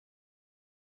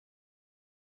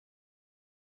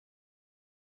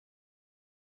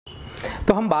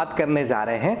तो हम बात करने जा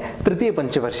रहे हैं तृतीय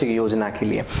पंचवार्षिक योजना के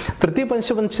लिए। तृतीय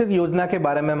पंचवार्षिक योजना के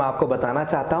बारे में मैं आपको बताना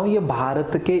चाहता हूं, ये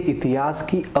भारत के इतिहास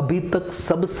की अभी तक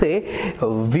सबसे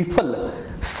विफल,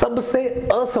 सबसे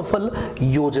असफल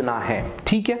योजना है।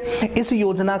 ठीक है, इस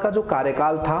योजना का जो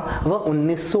कार्यकाल था वह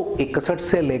 1961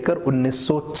 से लेकर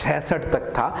 1966 तक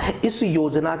था। इस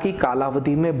योजना की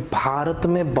कालावधि में भारत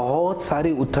में बहुत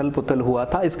सारी उथल पुथल हुआ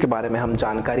था, इसके बारे में हम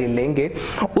जानकारी लेंगे।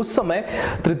 उस समय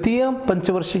तृतीय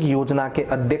पंचवार्षिक योजना के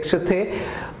अध्यक्ष थे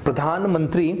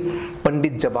प्रधानमंत्री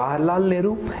पंडित जवाहरलाल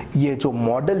नेहरू। ये जो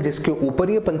मॉडल जिसके ऊपर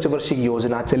ये पंचवार्षिक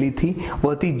योजना चली थी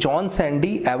वह थी जॉन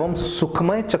सैंडी एवं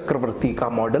सुखमय चक्रवर्ती का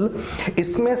मॉडल।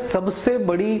 इसमें सबसे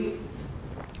बड़ी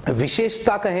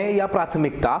विशेषता कहें या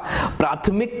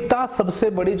प्राथमिकता सबसे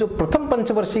बड़ी जो प्रथम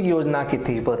पंचवार्षिक योजना की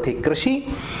थी वह थी कृषि,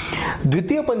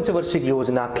 द्वितीय पंचवार्षिक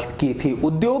योजना की थी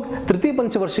उद्योग, तृतीय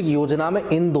पंचवार्षिक योजना में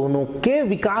इन दोनों के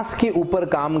विकास के ऊपर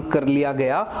काम कर लिया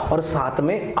गया और साथ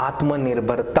में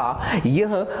आत्मनिर्भरता,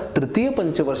 यह तृतीय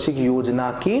पंचवार्षिक योजना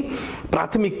की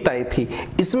प्राथमिकताएं थी।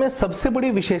 इसमें सबसे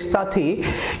बड़ी विशेषता थी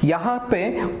यहाँ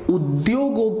पे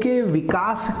उद्योगों के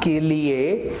विकास के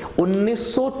लिए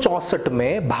 1964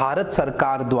 में भारत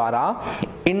सरकार द्वारा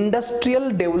industrial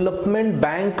development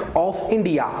bank of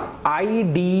India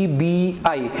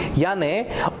IDBI यानी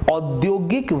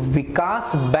औद्योगिक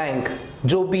विकास बैंक,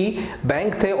 जो भी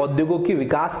बैंक थे औद्योगों की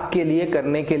विकास के लिए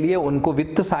करने के लिए उनको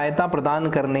वित्त सहायता प्रदान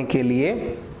करने के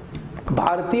लिए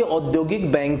भारतीय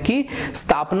औद्योगिक बैंक की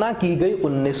स्थापना की गई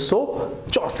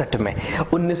 1964 में।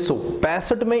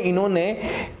 1965 में इन्होंने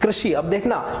कृषि, अब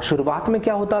देखना शुरुआत में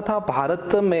क्या होता था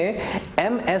भारत में,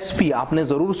 MSP आपने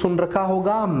जरूर सुन रखा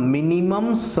होगा,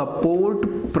 मिनिमम सपोर्ट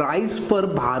प्राइस पर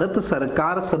भारत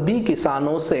सरकार सभी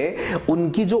किसानों से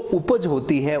उनकी जो उपज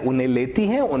होती है उन्हें लेती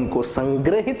है, उनको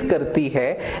संग्रहित करती है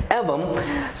एवं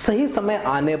सही समय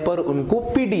आने पर उनको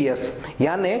PDS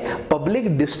यानी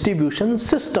पब्लिक डिस्ट्रीब्यूशन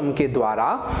सिस्टम के द्वारा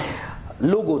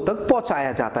लोगों तक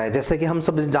पहुंचाया जाता है। जैसे कि हम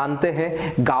सब जानते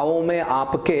हैं गांवों में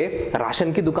आपके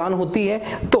राशन की दुकान होती है,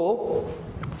 तो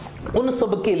उन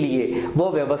सब के लिए वह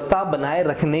व्यवस्था बनाए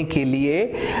रखने के लिए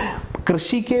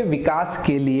कृषि के विकास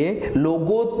के लिए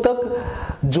लोगों तक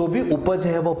जो भी उपज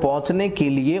है वो पहुंचने के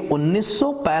लिए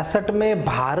 1965 में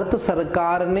भारत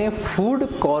सरकार ने फूड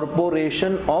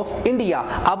कॉरपोरेशन ऑफ इंडिया,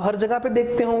 आप हर जगह पे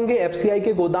देखते होंगे FCI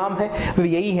के गोदाम है,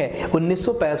 यही है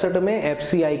 1965 में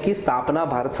FCI की स्थापना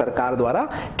भारत सरकार द्वारा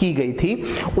की गई थी।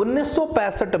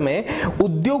 1965 में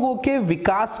उद्योगों के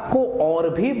विकास को और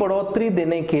भी बढ़ोतरी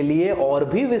देने के लिए और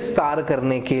भी विस्तार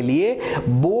करने के लिए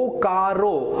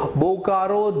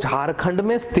बोकारो झारखंड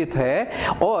में स्थित है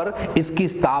और इसकी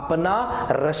स्थापना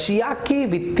रशिया की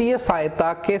वित्तीय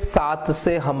सहायता के साथ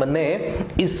से हमने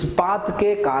इस्पात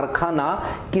के कारखाना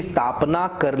की स्थापना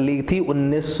कर ली थी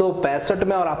 1965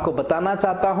 में। और आपको बताना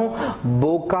चाहता हूं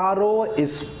बोकारो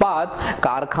इस्पात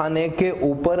कारखाने के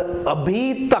ऊपर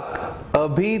अभी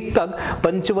तक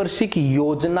पंचवार्षिक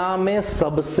योजना में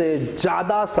सबसे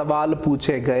ज्यादा सवाल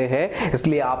पूछे गए हैं,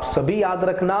 इसलिए आप सभी याद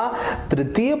रखना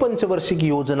तृतीय पंचवार्षिक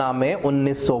योजना में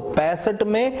 1965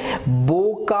 में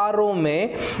बोकारो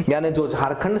में यानी जो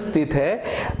झारखंड स्थित है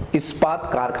इस्पात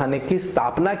कारखाने की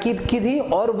स्थापना की थी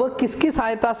और वह किसकी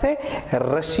सहायता से,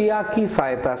 रशिया की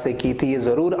सहायता से की थी। ये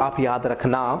जरूर आप याद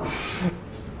रखना।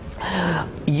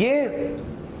 ये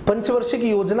पंचवार्षिक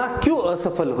योजना क्यों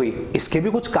असफल हुई, इसके भी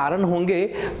कुछ कारण होंगे।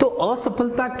 तो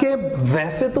असफलता के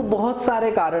वैसे तो बहुत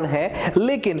सारे कारण हैं,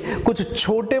 लेकिन कुछ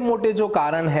छोटे मोटे जो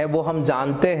कारण हैं वो हम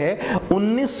जानते हैं।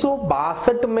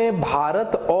 1962 में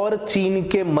भारत और चीन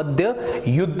के मध्य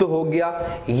युद्ध हो गया,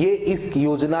 ये इस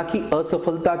योजना की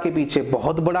असफलता के पीछे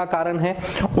बहुत बड़ा कारण है।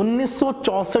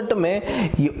 1964 में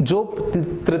जो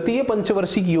तृतीय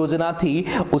पंचवार्षिक योजना थी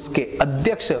उसके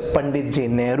अध्यक्ष पंडित जी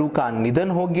नेहरू का निधन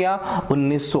हो गया।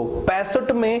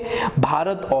 1965 में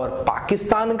भारत और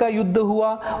पाकिस्तान का युद्ध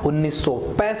हुआ।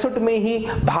 1965 में ही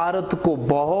भारत को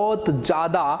बहुत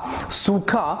ज्यादा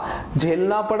सूखा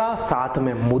झेलना पड़ा, साथ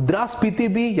में मुद्रास्फीति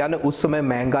भी, यानी उस समय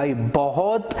महंगाई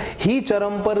बहुत ही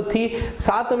चरम पर थी।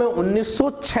 साथ में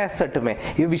 1966 में,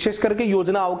 ये विशेष करके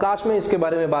योजना अवकाश में इसके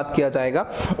बारे में बात किया जाएगा,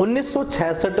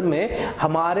 1966 में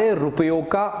हमारे रुपयों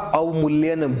का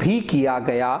अवमूल्यन भी किया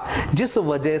गया, जिस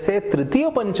वजह से तृतीय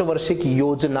पंचवार्षिक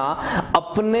योजना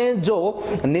अपने जो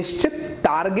निश्चित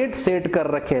टारगेट सेट कर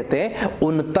रखे थे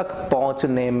उन तक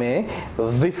पहुंचने में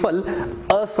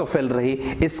असफल रही।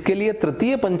 इसके लिए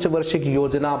तृतीय पंचवार्षिक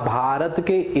योजना भारत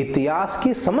के इतिहास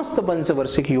की समस्त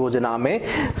पंचवार्षिक योजना में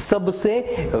सबसे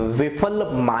विफल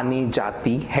मानी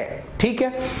जाती है। ठीक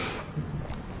है,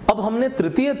 अब हमने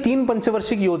तृतीय 3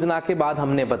 पंचवार्षिक योजना के बाद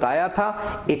हमने बताया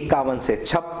था 51 से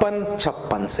 56,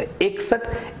 56 से 61,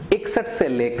 61 से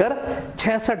लेकर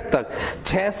 66 तक,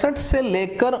 66 से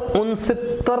लेकर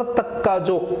 69 तक का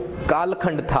जो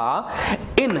कालखंड था,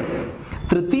 इन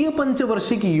तृतीय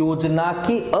पंचवार्षिक योजना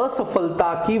की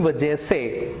असफलता की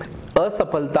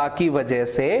वजह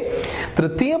से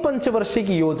तृतीय पंचवार्षिक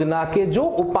योजना के जो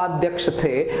उपाध्यक्ष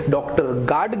थे डॉक्टर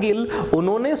गाडगिल,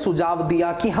 उन्होंने सुझाव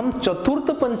दिया कि हम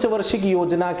चतुर्थ पंचवार्षिक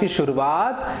योजना की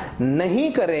शुरुआत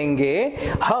नहीं करेंगे,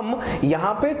 हम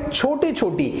यहां पे छोटी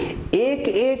छोटी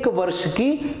एक वर्ष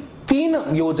की 3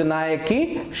 योजनाएं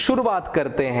की शुरुआत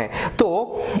करते हैं। तो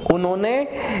उन्होंने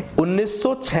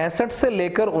 1966 से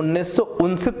लेकर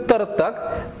 1969 तक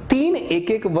 3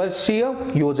 एक वर्षीय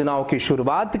योजनाओं की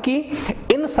शुरुआत की।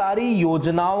 इन सारी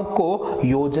योजनाओं को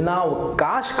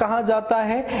योजनावकाश कहा जाता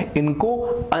है, इनको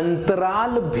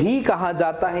अंतराल भी कहा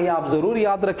जाता है, आप जरूर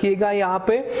याद रखिएगा। यहां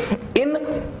पे इन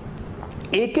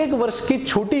एक वर्ष की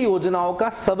छोटी योजनाओं का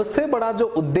सबसे बड़ा जो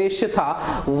उद्देश्य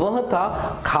था वह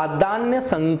था खाद्यान्न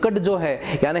संकट जो है,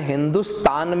 यानी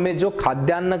हिंदुस्तान में जो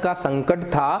खाद्यान्न का संकट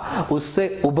था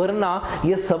उससे उभरना,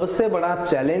 यह सबसे बड़ा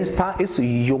चैलेंज था इस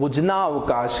योजना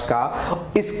अवकाश का।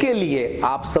 इसके लिए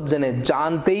आप सब जने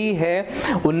जानते ही है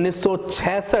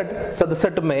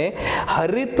 1966-67 में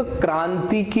हरित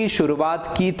क्रांति की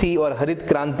शुरुआत की थी और हरित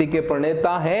क्रांति के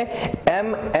प्रणेता है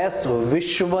MS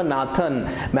विश्वनाथन।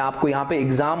 मैं आपको यहाँ पे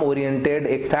एग्जाम ओरिएंटेड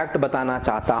एक फैक्ट बताना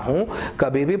चाहता हूं।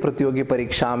 कभी भी प्रतियोगी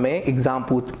परीक्षा में एग्जाम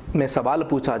में सवाल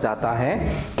पूछा जाता है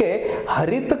कि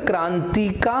हरित क्रांति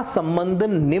का संबंध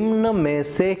निम्न में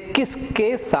से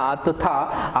किसके साथ था।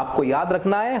 आपको याद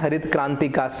रखना है हरित क्रांति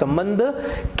का संबंध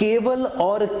केवल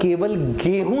और केवल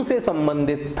गेहूं से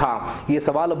संबंधित था। यह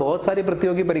सवाल बहुत सारी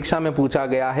प्रतियोगी परीक्षा में पूछा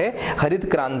गया है।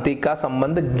 हरित क्रांति का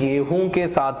संबंध गेहूं के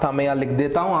साथ था। मैं यहां लिख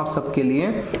देता हूं आप सबके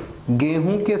लिए,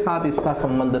 गेहूं के साथ इसका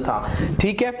संबंध था।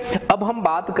 ठीक है, अब हम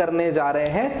बात करने जा रहे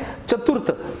हैं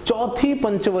चौथी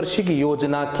पंचवार्षिक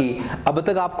योजना की। अब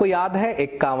तक आपको याद है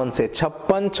 51 से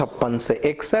 56, 56 से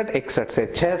 61, 61 से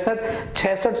 66,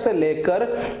 66 से लेकर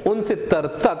 69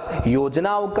 तक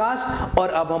योजना अवकाश। और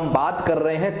अब हम बात कर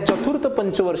रहे हैं चतुर्थ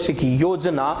पंचवार्षिक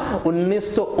योजना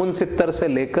 1969 से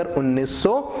लेकर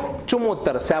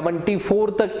 1974,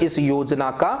 74 तक इस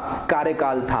योजना का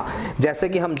कार्यकाल था। जैसे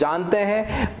कि हम जानते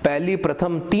हैं पहली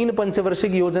प्रथम 3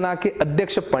 पंचवार्षिक योजना के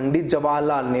अध्यक्ष पंडित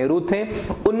जवाहरलाल नेहरू थे।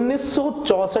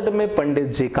 1964 में पंडित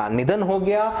जी का निधन हो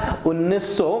गया।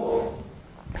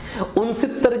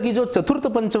 1969 की जो चतुर्थ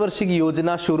पंचवार्षिक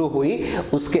योजना शुरू हुई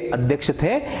उसके अध्यक्ष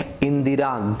थे इंदिरा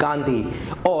गांधी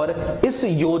और इस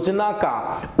योजना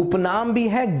का उपनाम भी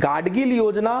है गाडगिल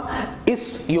योजना।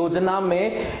 इस योजना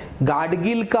में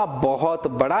गाडगिल का बहुत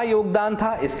बड़ा योगदान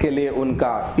था, इसके लिए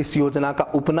उनका इस योजना का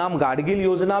उपनाम गाडगिल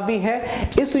योजना भी है।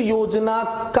 इस योजना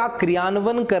का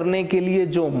क्रियान्वयन करने के लिए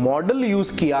जो मॉडल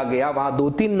यूज किया गया वहां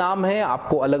 2-3 नाम है,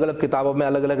 आपको अलग अलग किताबों में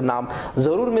अलग अलग नाम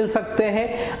जरूर मिल सकते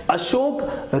हैं। अशोक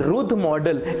रुद्र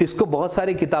मॉडल, इसको बहुत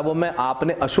सारी किताबों में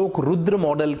आपने अशोक रुद्र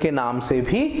मॉडल के नाम से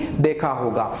भी देखा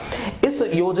होगा। इस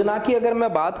योजना की अगर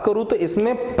मैं बात करूं तो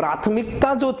इसमें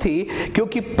प्राथमिकता जो थी,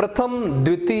 क्योंकि प्रथम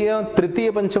द्वितीय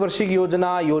तृतीय पंचवार्षिक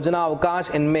योजना, योजना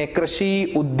अवकाश, इनमें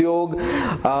कृषि, उद्योग,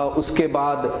 उसके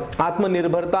बाद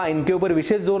आत्मनिर्भरता, इनके ऊपर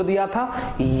विशेष जोर दिया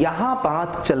था। यहां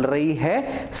बात चल रही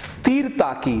है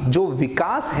स्थिरता की, जो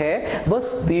विकास है वह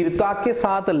स्थिरता के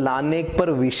साथ लाने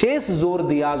पर विशेष जोर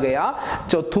दिया गया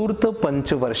चतुर्थ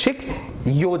पंचवार्षिक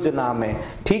योजना में।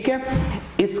 ठीक है,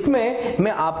 इसमें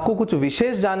मैं आपको कुछ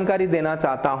विशेष जानकारी देना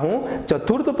चाहता हूं।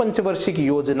 चतुर्थ पंचवार्षिक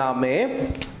योजना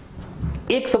में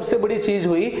एक सबसे बड़ी चीज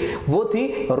हुई, वो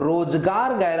थी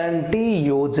रोजगार गारंटी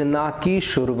योजना की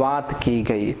शुरुआत की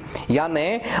गई।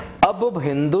 यानी अब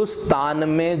हिंदुस्तान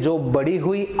में जो बढ़ी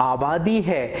हुई आबादी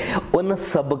है उन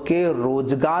सबके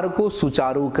रोजगार को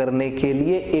सुचारू करने के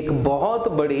लिए एक बहुत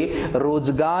बड़ी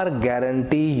रोजगार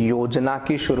गारंटी योजना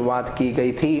की शुरुआत की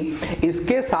गई थी।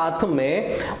 इसके साथ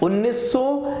में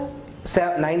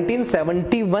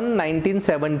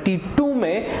 1971-1972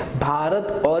 में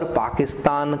भारत और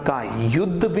पाकिस्तान का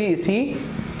युद्ध भी इसी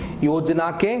योजना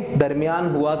के दरमियान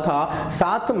हुआ था।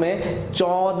 साथ में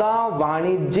 14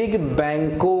 वाणिज्यिक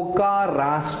बैंकों का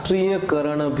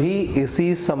राष्ट्रीयकरण भी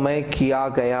इसी समय किया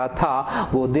गया था।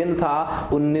 वो दिन था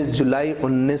 19 जुलाई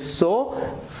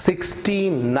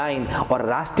 1969। और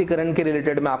राष्ट्रीयकरण के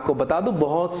रिलेटेड मैं आपको बता दूं,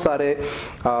 बहुत सारे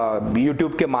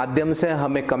यूट्यूब के माध्यम से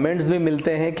हमें कमेंट्स भी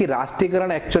मिलते हैं कि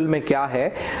राष्ट्रीयकरण एक्चुअल में क्या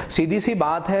है। सीधी सी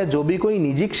बात है, जो भी कोई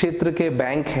निजी क्षेत्र के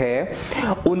बैंक है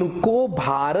उनको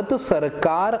भारत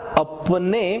सरकार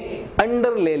अपने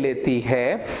अंडर ले लेती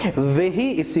है, वही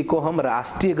इसी को हम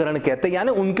राष्ट्रीयकरण कहते हैं,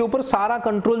 यानी उनके ऊपर सारा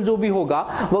कंट्रोल जो भी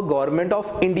होगा वो गवर्नमेंट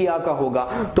ऑफ इंडिया का होगा।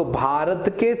 तो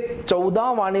भारत के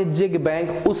 14 वाणिज्यिक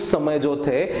बैंक उस समय जो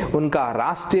थे उनका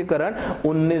राष्ट्रीयकरण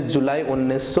 19 जुलाई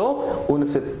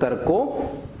 1969 को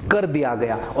कर दिया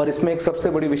गया। और इसमें एक सबसे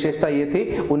बड़ी विशेषता ये थी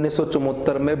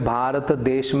 1974 में भारत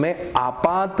देश में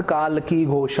आपातकाल की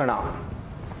घोषणा,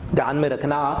 ध्यान में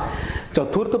रखना,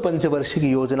 चतुर्थ पंचवर्षिक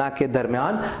योजना के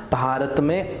दरमियान भारत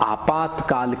में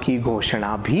आपातकाल की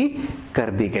घोषणा भी कर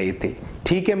दी गई थी।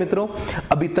 ठीक है मित्रों,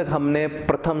 अभी तक हमने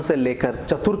प्रथम से लेकर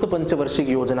चतुर्थ पंचवर्षिक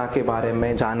योजना के बारे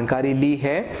में जानकारी ली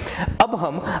है। अब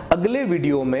हम अगले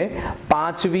वीडियो में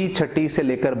 5वीं, 6ठी से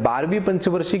लेकर 12वीं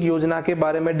पंचवर्षिक योजना के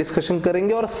बारे में डिस्कशन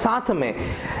करेंगे और साथ में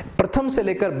प्रथम से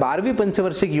लेकर 12वीं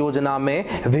पंचवर्षिक योजना में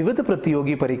विविध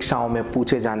प्रतियोगी परीक्षाओं में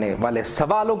पूछे जाने वाले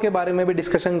सवालों के बारे में भी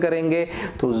डिस्कशन करेंगे।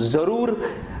 तो जरूर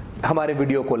हमारे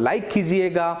वीडियो को लाइक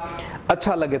कीजिएगा,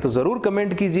 अच्छा लगे तो जरूर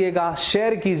कमेंट कीजिएगा,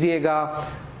 शेयर कीजिएगा।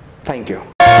 Thank you.